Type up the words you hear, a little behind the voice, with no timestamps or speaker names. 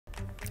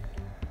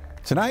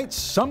Tonight,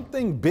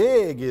 something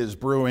big is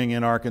brewing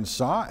in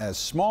Arkansas as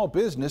small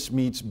business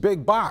meets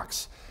big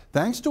box.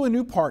 Thanks to a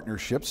new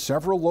partnership,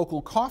 several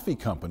local coffee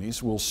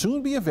companies will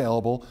soon be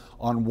available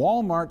on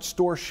Walmart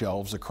store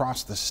shelves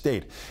across the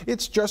state.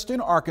 It's just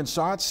in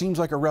Arkansas. It seems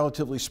like a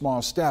relatively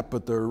small step,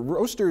 but the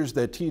roasters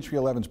that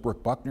THV11's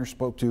Brooke Buckner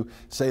spoke to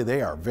say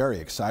they are very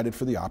excited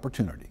for the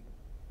opportunity.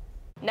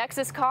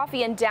 Nexus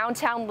Coffee in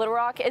downtown Little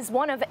Rock is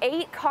one of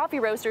 8 coffee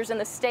roasters in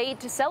the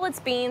state to sell its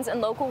beans in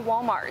local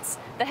Walmarts.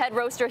 The head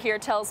roaster here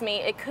tells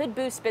me it could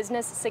boost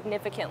business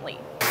significantly.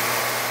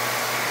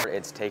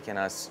 It's taken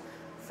us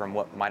from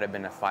what might have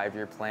been a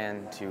 5-year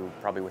plan to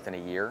probably within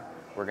a year.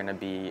 We're going to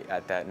be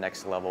at that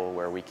next level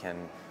where we can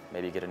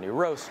maybe get a new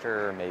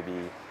roaster, maybe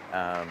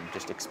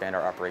just expand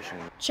our operation.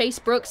 Chase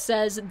Brooks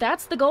says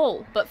that's the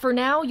goal, but for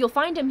now you'll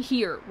find him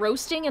here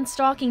roasting and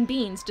stocking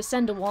beans to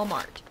send to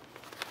Walmart.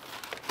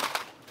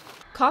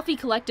 Coffee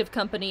Collective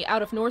Company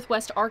out of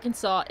Northwest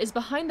Arkansas is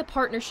behind the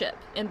partnership,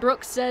 and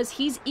Brooks says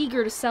he's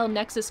eager to sell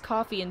Nexus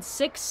Coffee in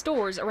 6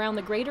 stores around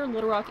the greater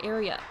Little Rock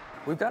area.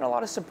 We've got a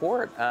lot of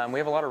support. We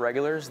have a lot of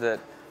regulars that,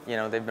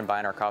 they've been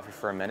buying our coffee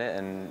for a minute,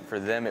 and for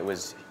them it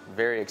was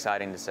very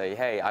exciting to say,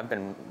 hey, I've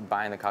been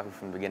buying the coffee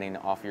from the beginning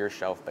off your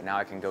shelf, but now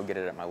I can go get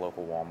it at my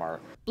local Walmart.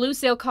 Blue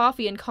Sail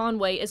Coffee in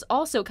Conway is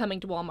also coming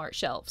to Walmart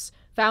shelves.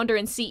 Founder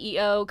and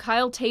CEO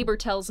Kyle Tabor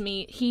tells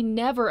me he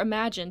never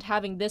imagined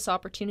having this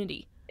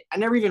opportunity. I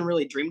never even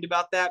really dreamed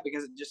about that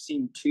because it just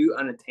seemed too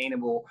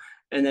unattainable.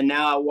 And then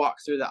now I walk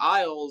through the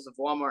aisles of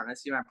Walmart and I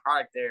see my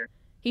product there.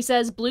 He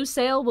says Blue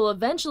Sail will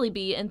eventually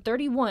be in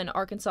 31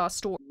 Arkansas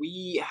stores.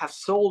 We have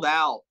sold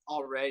out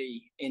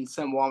already in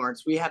some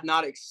Walmarts. We have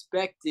not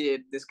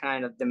expected this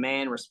kind of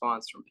demand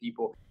response from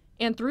people.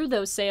 And through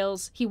those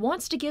sales, he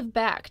wants to give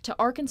back to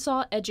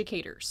Arkansas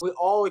educators. We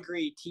all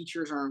agree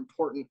teachers are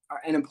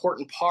an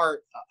important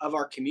part of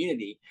our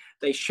community.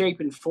 They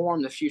shape and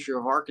form the future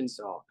of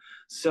Arkansas.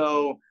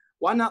 So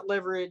why not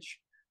leverage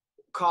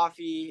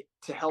coffee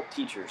to help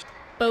teachers?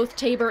 Both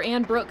Tabor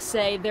and Brooks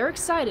say they're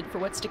excited for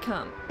what's to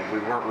come. We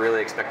weren't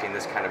really expecting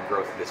this kind of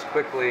growth this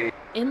quickly.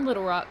 In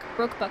Little Rock,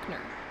 Brooke Buckner,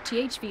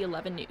 THV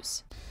 11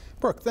 News.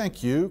 Brooke,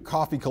 thank you.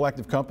 Coffee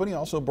Collective Company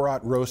also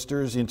brought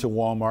roasters into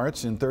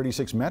Walmarts in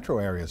 36 metro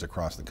areas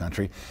across the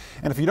country.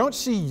 And if you don't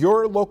see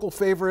your local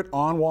favorite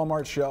on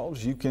Walmart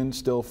shelves, you can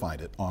still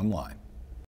find it online.